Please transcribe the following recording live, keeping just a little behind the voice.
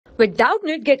With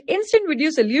Doubtnut, get instant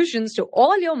video solutions to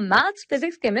all your maths,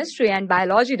 physics, chemistry, and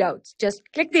biology doubts. Just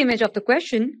click the image of the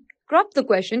question, crop the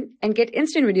question, and get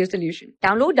instant video solution.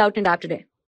 Download Doubtnut app today.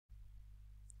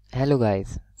 Hello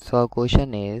guys, so our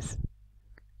question is,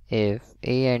 if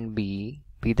A and B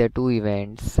be the two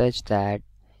events such that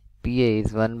PA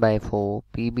is 1 by 4,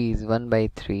 PB is 1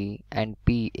 by 3 and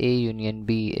PA union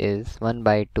B is 1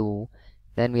 by 2,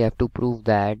 then we have to prove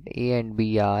that A and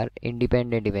B are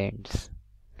independent events.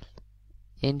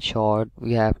 In short,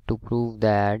 we have to prove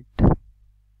that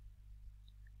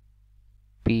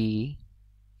P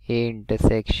A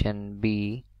intersection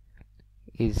B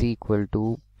is equal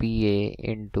to PA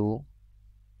into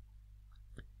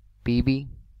PB.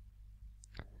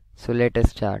 So let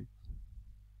us start.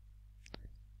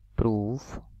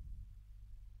 Proof.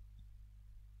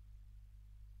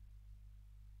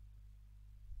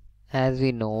 As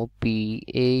we know, PA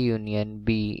union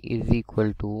B is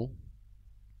equal to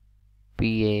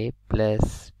PA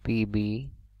plus PB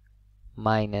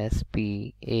minus PA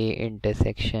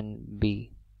intersection B.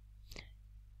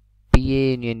 PA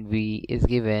union B is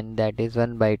given, that is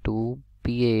 1 by 2,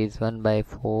 PA is 1 by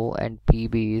 4 and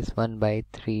PB is 1 by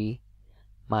 3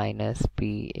 minus PA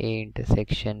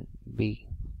intersection B.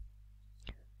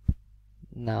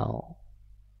 Now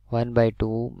 1 by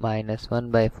 2 minus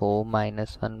 1 by 4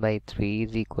 minus 1 by 3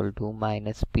 is equal to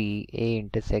minus PA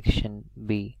intersection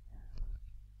B.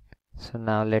 So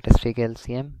now let us take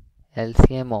LCM.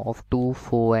 LCM of 2,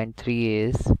 4 and 3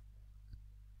 is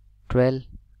 12.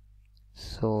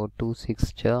 So 2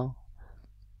 6 ja,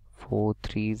 4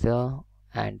 3 ja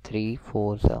and 3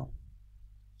 4 ja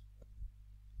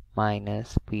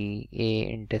minus PA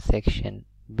intersection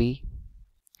B.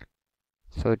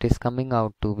 So it is coming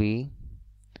out to be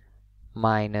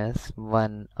minus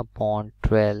 1 upon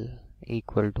 12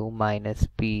 equal to minus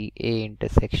PA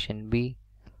intersection B.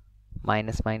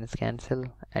 Minus minus cancel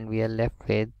and we are left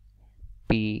with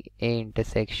PA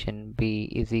intersection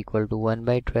B is equal to 1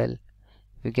 by 12.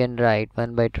 We can write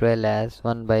 1 by 12 as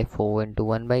 1 by 4 into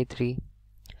 1 by 3,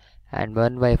 and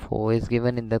 1 by 4 is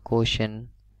given in the quotient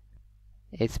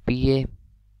is PA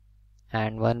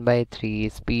and 1 by 3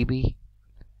 is PB,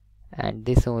 and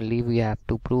this only we have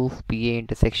to prove PA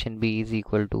intersection B is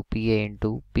equal to PA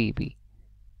into PB.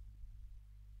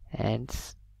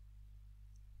 Hence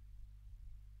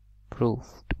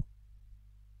proved.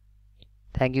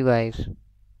 Thank you guys.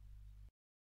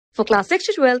 For class 6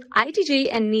 to 12, IIT JEE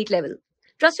and NEET level.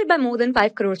 Trusted by more than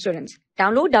 5 crore students.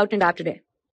 Download Doubtnut app today.